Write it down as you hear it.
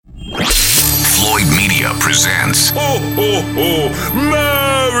presents Ho, ho, ho!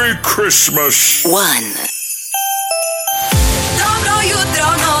 Merry Christmas! 1. Dobro jutro,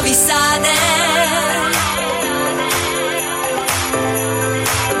 Novi Sade.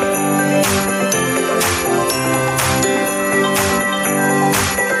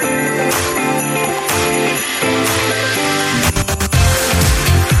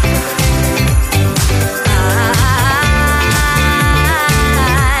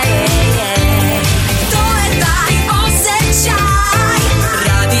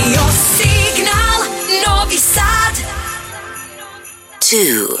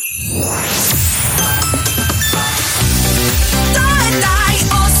 Two. To je taj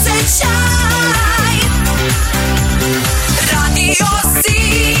osjećaj. Radio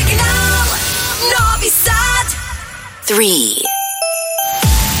Signal Novi Sad. 3.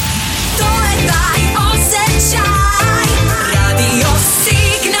 To je taj osjećaj. Radio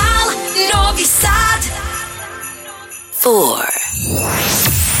Signal Novi Sad. 4.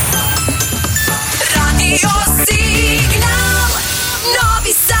 Radio Signal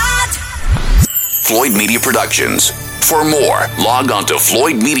Novi Sad. Floyd Media Productions. For more, log on to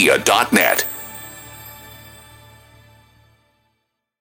floydmedia.net.